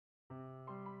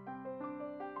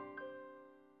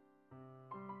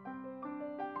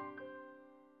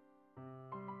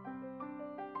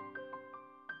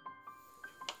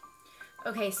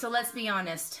Okay, so let's be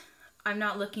honest. I'm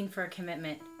not looking for a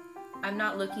commitment. I'm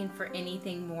not looking for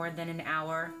anything more than an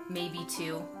hour, maybe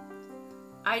two.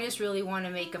 I just really want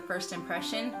to make a first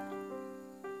impression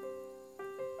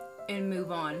and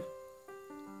move on.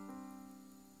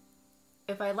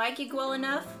 If I like you well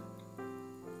enough,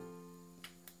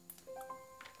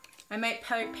 I might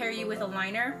pair you with a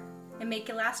liner and make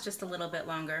it last just a little bit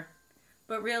longer.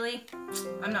 But really,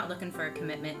 I'm not looking for a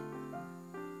commitment.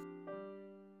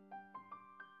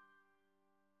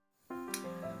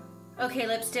 Okay,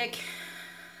 lipstick.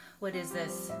 What is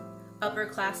this? Upper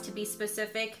class to be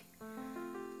specific.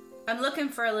 I'm looking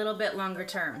for a little bit longer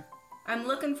term. I'm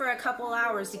looking for a couple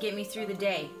hours to get me through the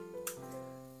day.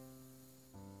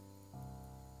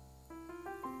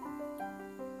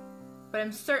 But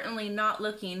I'm certainly not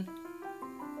looking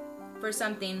for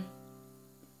something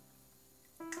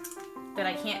that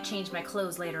I can't change my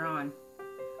clothes later on.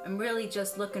 I'm really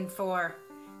just looking for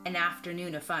an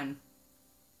afternoon of fun.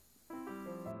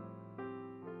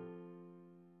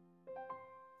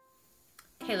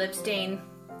 Okay, lip stain,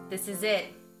 this is it.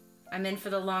 I'm in for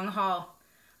the long haul.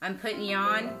 I'm putting you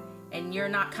on, and you're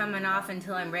not coming off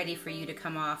until I'm ready for you to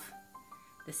come off.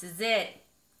 This is it.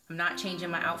 I'm not changing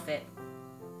my outfit.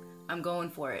 I'm going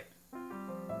for it.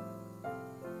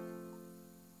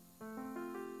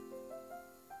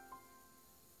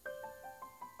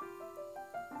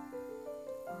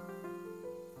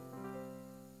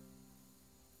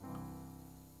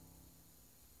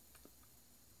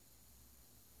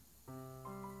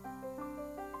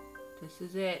 This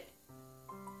is it.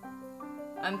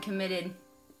 I'm committed.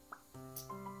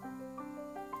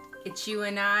 It's you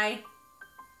and I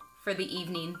for the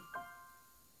evening.